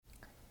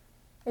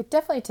It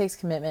definitely takes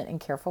commitment and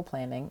careful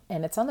planning,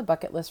 and it's on the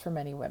bucket list for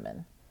many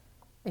women.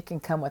 It can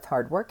come with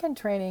hard work and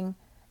training,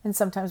 and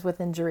sometimes with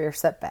injury or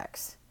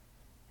setbacks.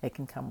 It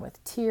can come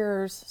with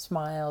tears,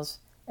 smiles,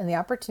 and the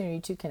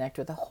opportunity to connect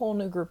with a whole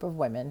new group of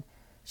women,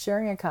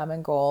 sharing a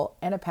common goal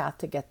and a path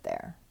to get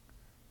there.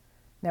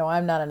 Now,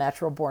 I'm not a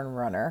natural born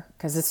runner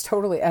because it's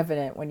totally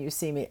evident when you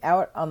see me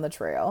out on the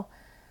trail.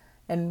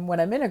 And when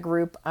I'm in a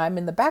group, I'm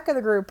in the back of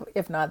the group,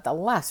 if not the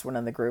last one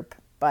in the group,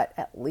 but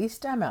at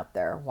least I'm out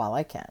there while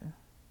I can.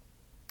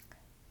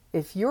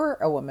 If you're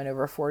a woman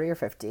over 40 or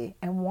 50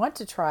 and want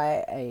to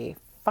try a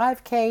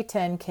 5K,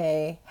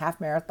 10K,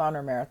 half marathon,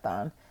 or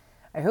marathon,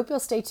 I hope you'll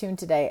stay tuned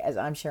today as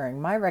I'm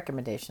sharing my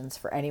recommendations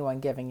for anyone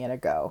giving it a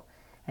go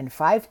and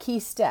 5 key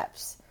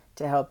steps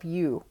to help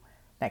you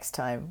next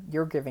time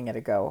you're giving it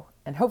a go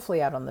and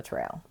hopefully out on the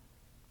trail.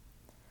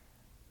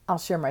 I'll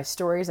share my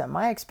stories on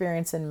my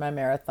experience in my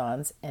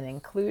marathons and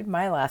include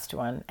my last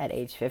one at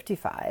age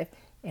 55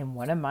 in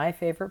one of my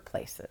favorite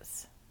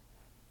places.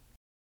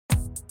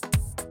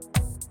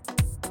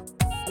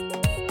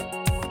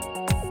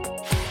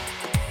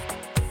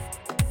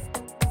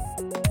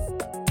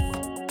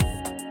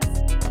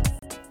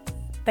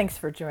 Thanks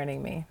for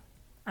joining me.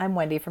 I'm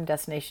Wendy from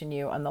Destination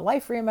U on the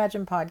Life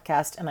Reimagined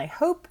podcast, and I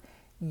hope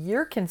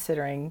you're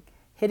considering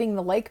hitting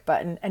the like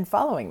button and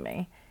following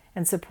me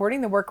and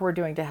supporting the work we're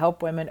doing to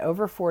help women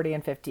over 40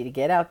 and 50 to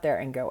get out there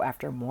and go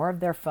after more of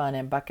their fun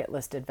and bucket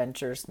list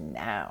adventures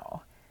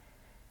now.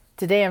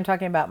 Today I'm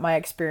talking about my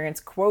experience,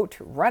 quote,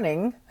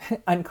 running,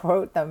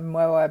 unquote, the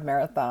Moab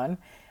Marathon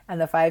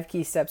and the 5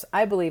 key steps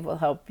I believe will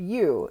help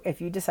you if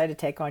you decide to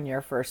take on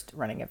your first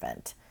running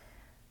event.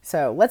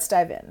 So let's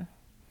dive in.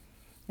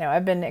 Now,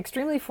 I've been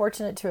extremely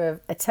fortunate to have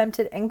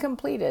attempted and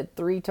completed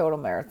 3 total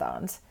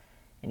marathons,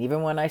 and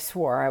even when I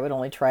swore I would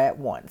only try it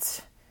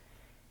once.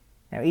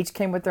 Now, each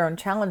came with their own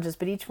challenges,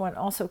 but each one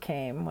also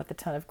came with a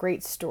ton of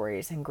great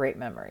stories and great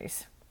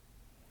memories.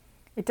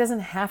 It doesn't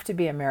have to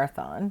be a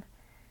marathon.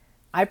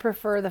 I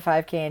prefer the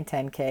 5K and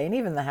 10K and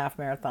even the half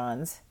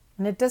marathons,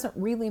 and it doesn't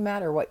really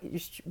matter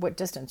what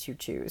distance you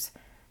choose,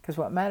 because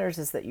what matters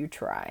is that you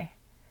try.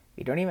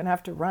 You don't even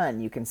have to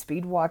run. You can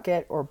speed walk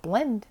it or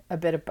blend a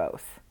bit of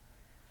both.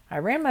 I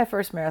ran my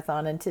first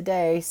marathon and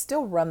today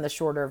still run the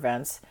shorter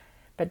events,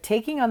 but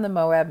taking on the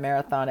Moab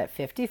Marathon at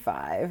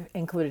 55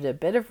 included a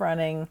bit of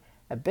running,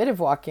 a bit of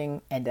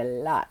walking, and a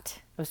lot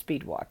of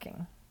speed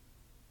walking.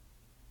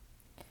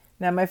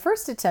 Now, my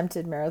first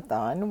attempted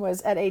marathon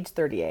was at age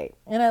 38,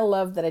 and I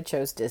love that I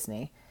chose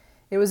Disney.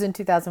 It was in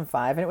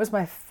 2005, and it was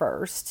my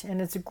first,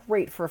 and it's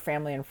great for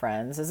family and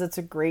friends, as it's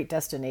a great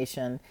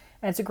destination,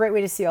 and it's a great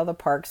way to see all the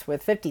parks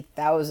with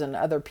 50,000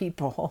 other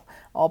people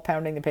all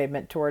pounding the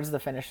pavement towards the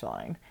finish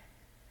line.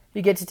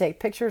 You get to take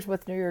pictures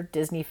with your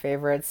Disney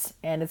favorites,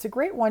 and it's a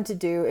great one to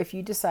do if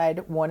you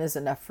decide one is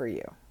enough for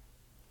you.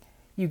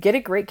 You get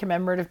a great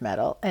commemorative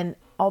medal, and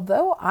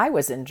although I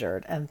was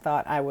injured and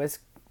thought I was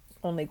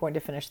only going to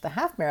finish the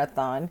half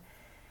marathon,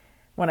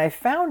 when I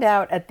found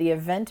out at the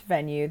event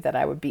venue that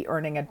I would be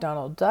earning a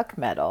Donald Duck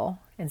medal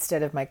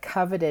instead of my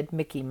coveted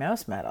Mickey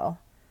Mouse medal,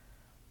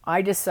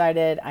 I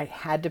decided I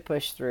had to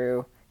push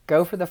through,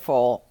 go for the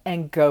full,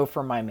 and go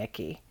for my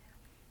Mickey.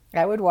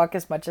 I would walk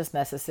as much as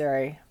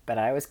necessary, but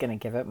I was going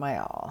to give it my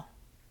all.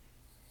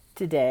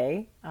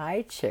 Today,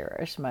 I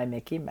cherish my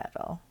Mickey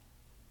medal.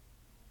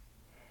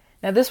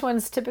 Now, this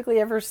one's typically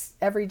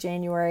every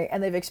January,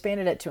 and they've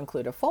expanded it to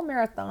include a full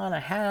marathon, a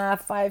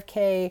half,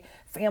 5K,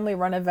 family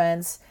run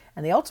events,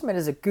 and the ultimate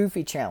is a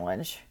goofy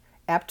challenge,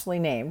 aptly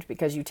named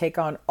because you take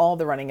on all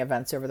the running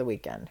events over the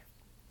weekend.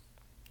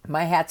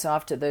 My hat's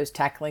off to those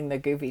tackling the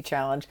goofy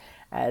challenge,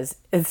 as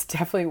it's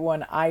definitely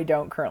one I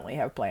don't currently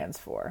have plans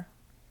for.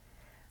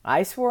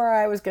 I swore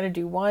I was going to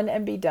do one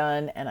and be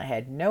done, and I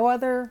had no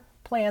other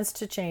plans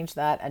to change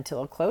that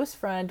until a close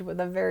friend with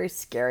a very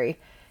scary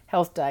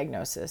health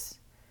diagnosis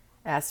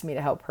asked me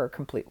to help her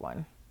complete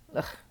one.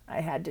 Ugh, I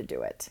had to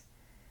do it.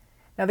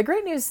 Now, the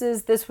great news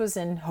is this was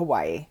in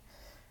Hawaii,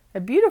 a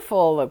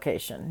beautiful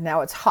location. Now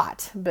it's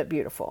hot, but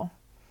beautiful.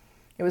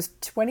 It was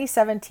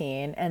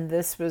 2017, and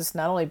this was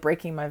not only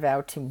breaking my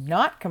vow to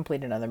not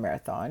complete another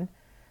marathon,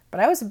 but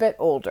I was a bit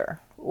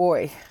older.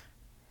 Oy.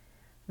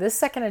 This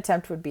second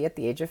attempt would be at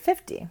the age of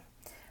 50.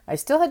 I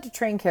still had to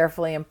train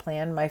carefully and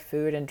plan my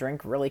food and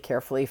drink really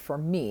carefully for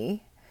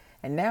me,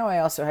 and now I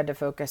also had to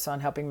focus on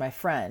helping my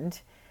friend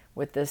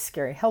with this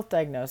scary health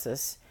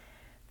diagnosis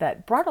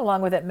that brought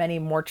along with it many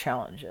more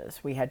challenges.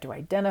 We had to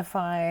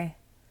identify,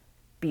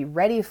 be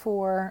ready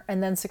for,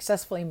 and then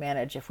successfully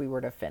manage if we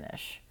were to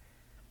finish.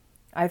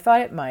 I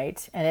thought it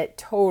might, and it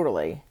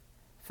totally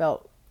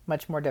felt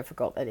much more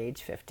difficult at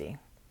age 50.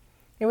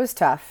 It was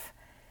tough,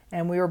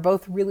 and we were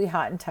both really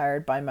hot and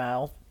tired by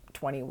mile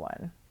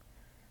 21.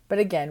 But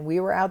again, we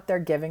were out there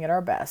giving it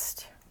our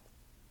best.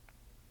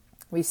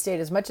 We stayed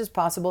as much as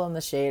possible in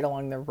the shade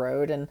along the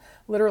road and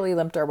literally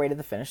limped our way to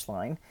the finish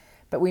line.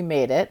 But we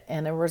made it,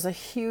 and there was a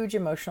huge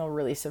emotional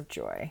release of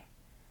joy.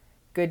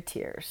 Good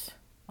tears.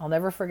 I'll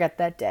never forget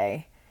that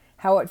day.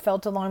 How it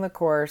felt along the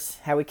course,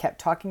 how we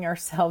kept talking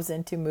ourselves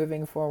into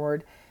moving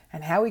forward,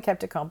 and how we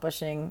kept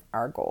accomplishing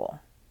our goal.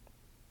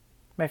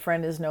 My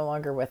friend is no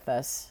longer with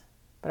us,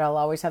 but I'll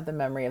always have the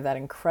memory of that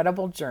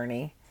incredible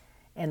journey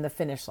and the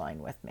finish line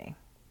with me.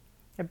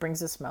 It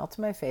brings a smile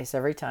to my face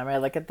every time I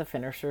look at the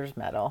finisher's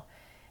medal,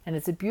 and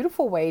it's a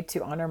beautiful way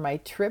to honor my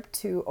trip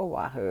to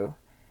Oahu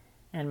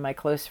and my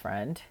close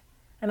friend.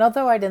 And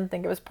although I didn't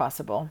think it was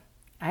possible,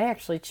 I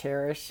actually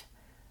cherish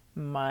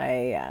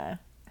my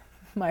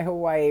my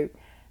Hawaii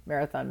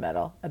marathon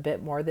medal a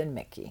bit more than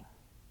Mickey.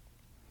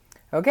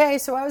 Okay,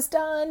 so I was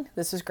done.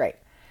 This was great.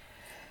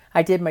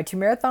 I did my 2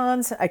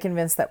 marathons. I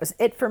convinced that was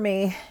it for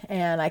me,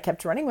 and I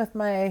kept running with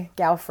my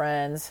gal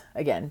friends,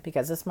 again,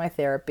 because it's my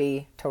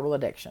therapy, total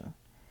addiction.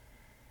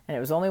 And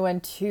it was only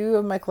when 2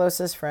 of my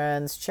closest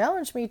friends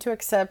challenged me to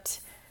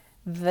accept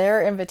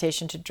their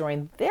invitation to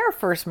join their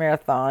first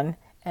marathon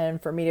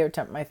and for me to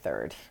attempt my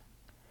 3rd.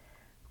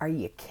 Are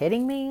you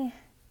kidding me?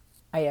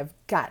 I have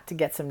got to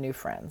get some new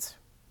friends.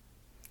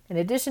 In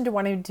addition to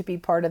wanting to be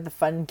part of the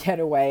fun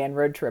getaway and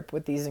road trip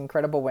with these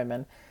incredible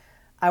women,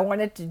 I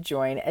wanted to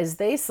join as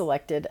they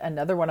selected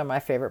another one of my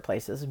favorite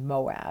places,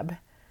 Moab.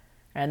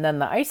 And then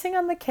the icing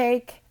on the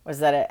cake was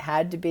that it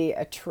had to be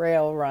a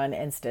trail run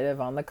instead of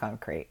on the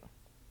concrete.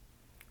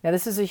 Now,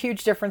 this is a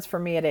huge difference for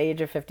me at the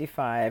age of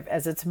 55,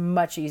 as it's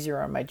much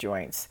easier on my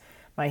joints.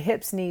 My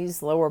hips,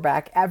 knees, lower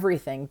back,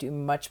 everything do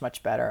much,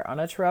 much better on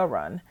a trail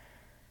run.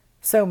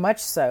 So much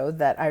so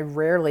that I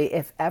rarely,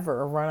 if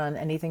ever, run on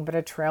anything but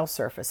a trail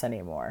surface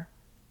anymore.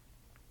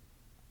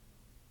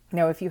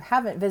 Now, if you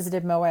haven't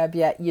visited Moab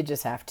yet, you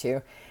just have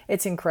to.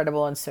 It's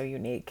incredible and so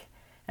unique.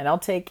 And I'll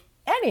take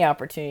any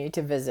opportunity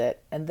to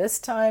visit. And this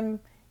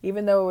time,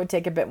 even though it would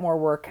take a bit more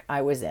work,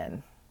 I was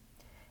in.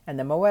 And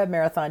the Moab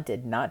Marathon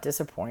did not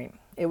disappoint.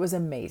 It was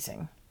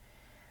amazing.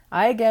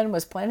 I again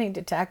was planning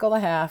to tackle the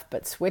half,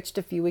 but switched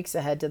a few weeks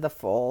ahead to the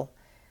full.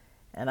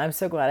 And I'm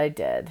so glad I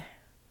did.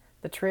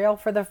 The trail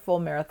for the full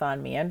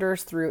marathon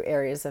meanders through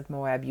areas of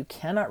Moab you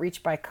cannot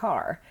reach by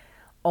car,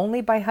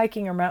 only by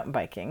hiking or mountain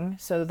biking.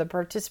 So the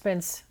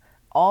participants,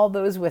 all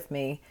those with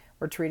me,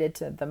 were treated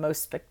to the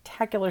most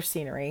spectacular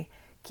scenery,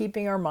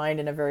 keeping our mind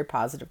in a very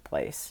positive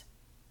place.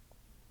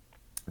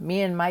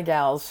 Me and my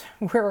gals,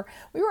 we were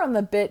on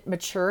the bit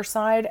mature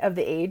side of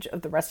the age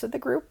of the rest of the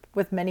group,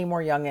 with many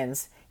more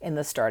youngins in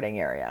the starting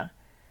area.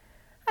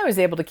 I was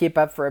able to keep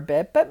up for a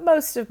bit, but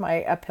most of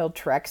my uphill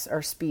treks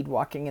are speed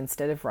walking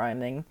instead of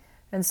running,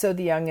 and so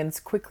the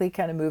youngins quickly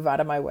kind of move out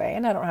of my way,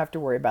 and I don't have to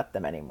worry about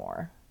them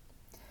anymore.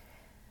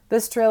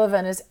 This trail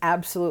event is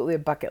absolutely a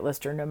bucket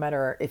lister, no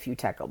matter if you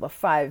tackle the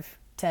 5,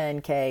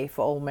 10K,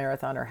 full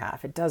marathon, or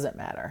half. It doesn't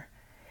matter.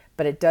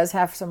 But it does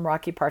have some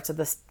rocky parts of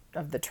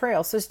the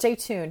trail, so stay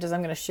tuned as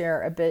I'm going to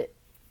share a bit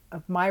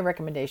of my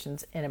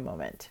recommendations in a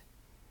moment.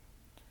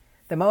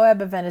 The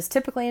Moab event is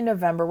typically in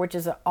November, which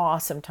is an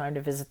awesome time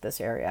to visit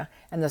this area,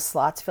 and the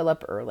slots fill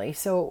up early.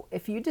 So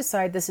if you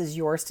decide this is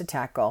yours to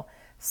tackle,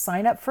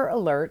 sign up for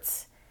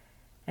alerts,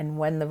 and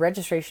when the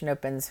registration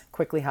opens,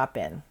 quickly hop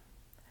in.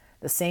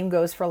 The same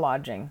goes for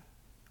lodging.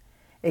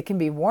 It can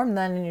be warm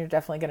then, and you're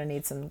definitely going to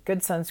need some good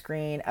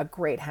sunscreen, a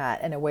great hat,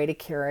 and a way to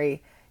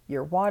carry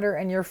your water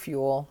and your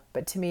fuel.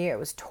 But to me, it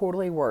was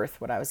totally worth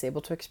what I was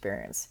able to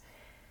experience,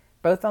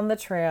 both on the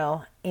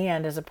trail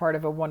and as a part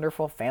of a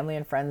wonderful family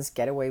and friends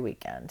getaway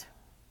weekend.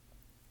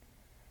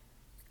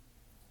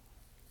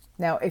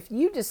 Now, if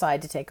you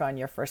decide to take on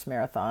your first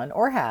marathon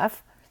or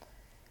half,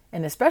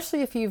 and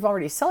especially if you've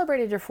already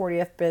celebrated your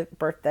 40th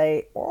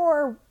birthday,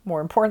 or more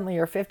importantly,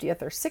 your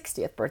 50th or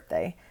 60th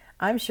birthday,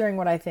 I'm sharing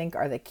what I think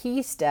are the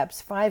key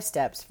steps, 5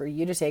 steps for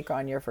you to take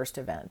on your first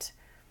event.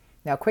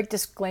 Now, quick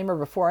disclaimer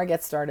before I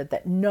get started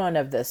that none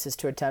of this is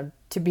to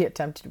be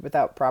attempted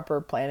without proper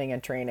planning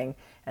and training,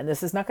 and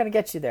this is not going to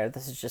get you there.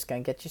 This is just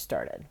going to get you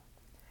started.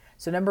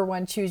 So number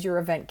 1, choose your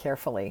event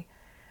carefully.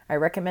 I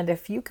recommend a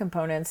few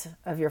components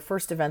of your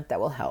first event that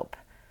will help.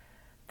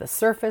 The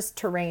surface,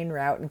 terrain,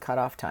 route, and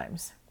cutoff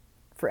times.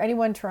 For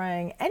anyone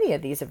trying any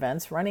of these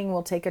events, running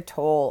will take a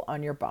toll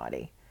on your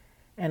body,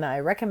 and I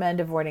recommend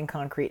avoiding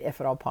concrete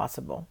if at all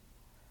possible.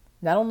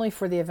 Not only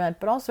for the event,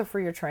 but also for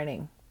your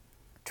training.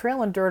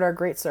 Trail and dirt are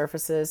great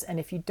surfaces,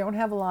 and if you don't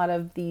have a lot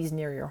of these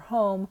near your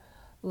home,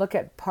 look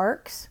at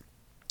parks,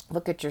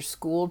 look at your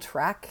school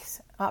track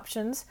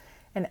options,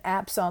 and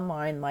apps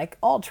online like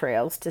All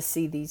Trails to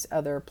see these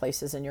other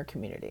places in your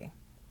community.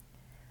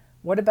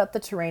 What about the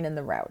terrain and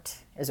the route?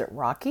 Is it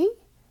rocky?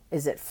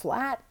 Is it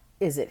flat?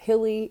 Is it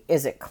hilly?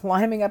 Is it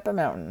climbing up a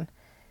mountain?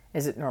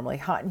 Is it normally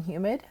hot and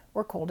humid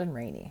or cold and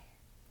rainy?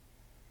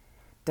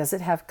 Does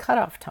it have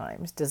cutoff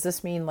times? Does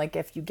this mean like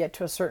if you get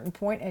to a certain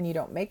point and you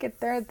don't make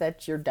it there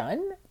that you're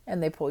done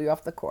and they pull you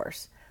off the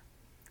course?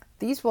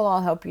 These will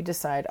all help you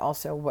decide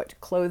also what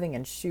clothing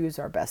and shoes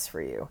are best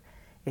for you.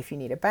 If you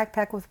need a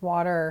backpack with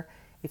water,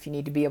 if you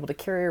need to be able to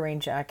carry a rain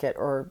jacket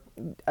or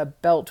a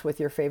belt with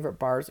your favorite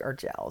bars or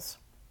gels.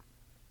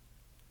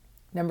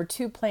 Number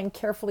 2, plan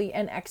carefully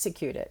and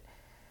execute it.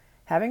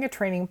 Having a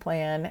training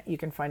plan, you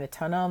can find a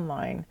ton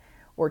online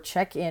or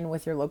check in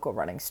with your local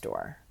running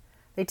store.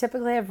 They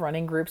typically have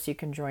running groups you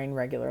can join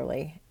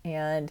regularly,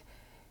 and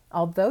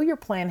Although your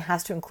plan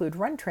has to include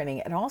run training,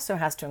 it also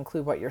has to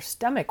include what your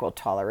stomach will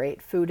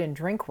tolerate, food and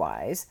drink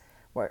wise,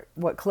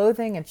 what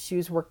clothing and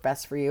shoes work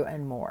best for you,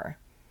 and more.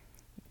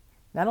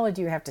 Not only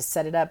do you have to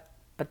set it up,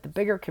 but the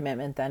bigger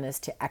commitment then is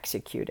to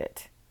execute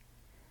it.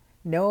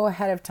 Know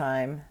ahead of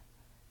time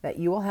that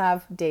you will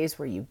have days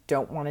where you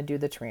don't want to do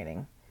the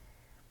training.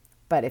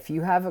 But if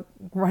you have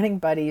running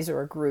buddies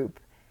or a group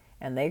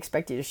and they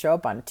expect you to show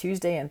up on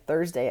Tuesday and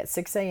Thursday at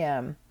 6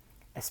 a.m.,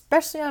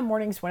 especially on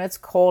mornings when it's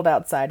cold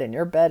outside and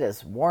your bed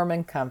is warm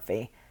and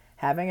comfy,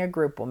 having a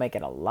group will make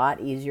it a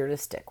lot easier to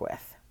stick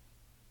with.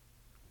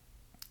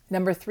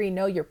 Number 3,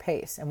 know your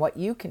pace and what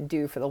you can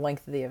do for the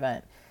length of the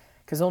event,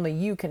 because only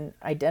you can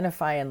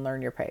identify and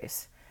learn your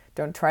pace.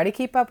 Don't try to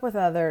keep up with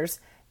others.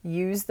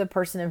 Use the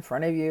person in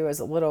front of you as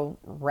a little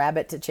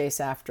rabbit to chase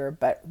after,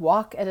 but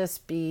walk at a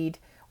speed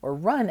or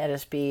run at a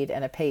speed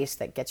and a pace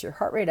that gets your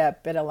heart rate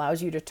up. It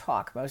allows you to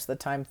talk most of the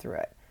time through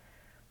it.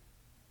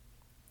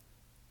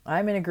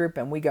 I'm in a group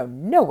and we go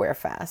nowhere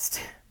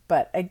fast,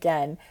 but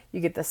again, you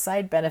get the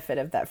side benefit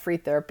of that free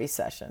therapy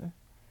session.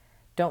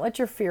 Don't let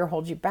your fear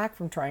hold you back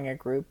from trying a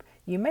group.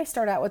 You may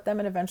start out with them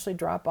and eventually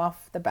drop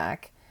off the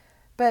back,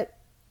 but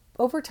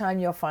over time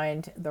you'll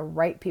find the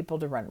right people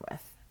to run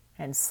with.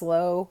 And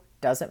slow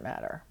doesn't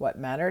matter. What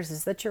matters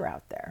is that you're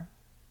out there.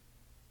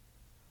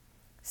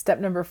 Step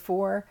number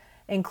 4,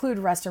 include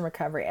rest and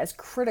recovery as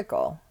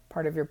critical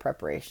part of your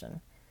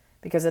preparation.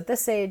 Because at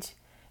this age,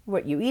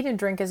 what you eat and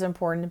drink is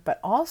important, but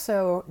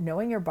also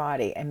knowing your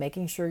body and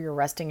making sure you're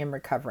resting and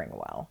recovering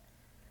well.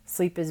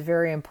 Sleep is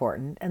very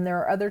important, and there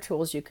are other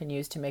tools you can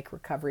use to make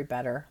recovery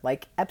better,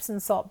 like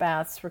Epsom salt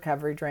baths,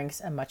 recovery drinks,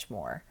 and much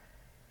more.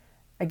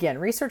 Again,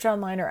 research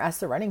online or ask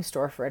the running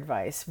store for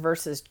advice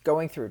versus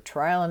going through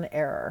trial and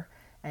error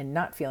and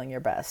not feeling your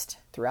best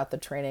throughout the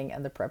training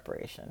and the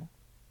preparation.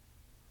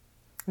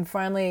 And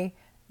finally,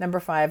 number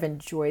 5,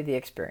 enjoy the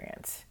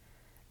experience.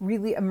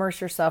 Really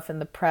immerse yourself in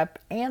the prep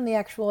and the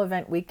actual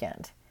event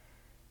weekend.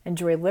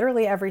 Enjoy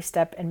literally every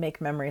step and make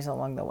memories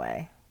along the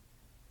way.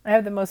 I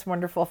have the most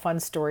wonderful, fun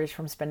stories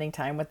from spending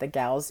time with the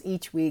gals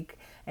each week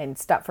and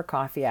stop for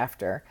coffee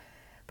after.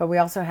 But we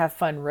also have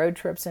fun road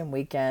trips and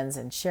weekends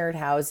and shared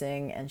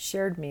housing and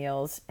shared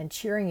meals and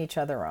cheering each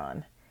other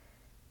on.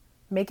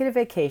 Make it a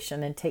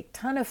vacation and take a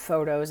ton of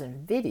photos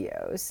and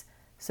videos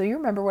so you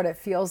remember what it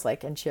feels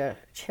like and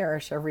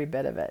cherish every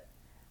bit of it.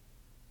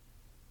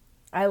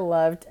 I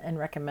loved and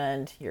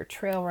recommend your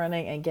trail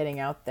running and getting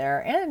out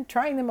there and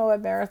trying the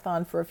Moab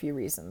Marathon for a few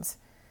reasons.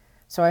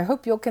 So I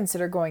hope you'll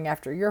consider going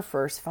after your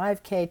first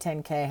 5K,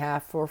 10K,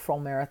 half, or full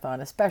marathon,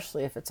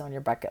 especially if it's on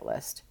your bucket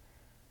list.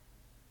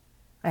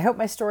 I hope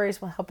my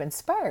stories will help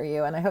inspire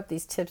you, and I hope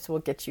these tips will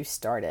get you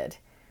started.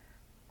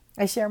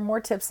 I share more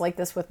tips like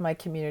this with my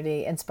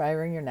community,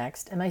 inspiring your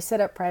next, and I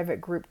set up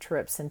private group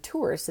trips and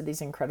tours to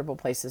these incredible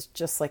places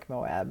just like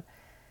Moab.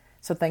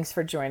 So thanks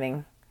for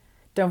joining.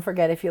 Don't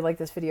forget, if you like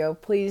this video,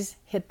 please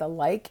hit the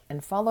like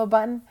and follow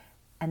button,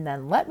 and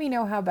then let me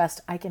know how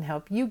best I can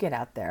help you get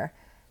out there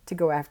to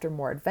go after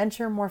more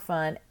adventure, more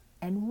fun,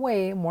 and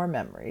way more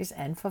memories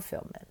and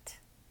fulfillment.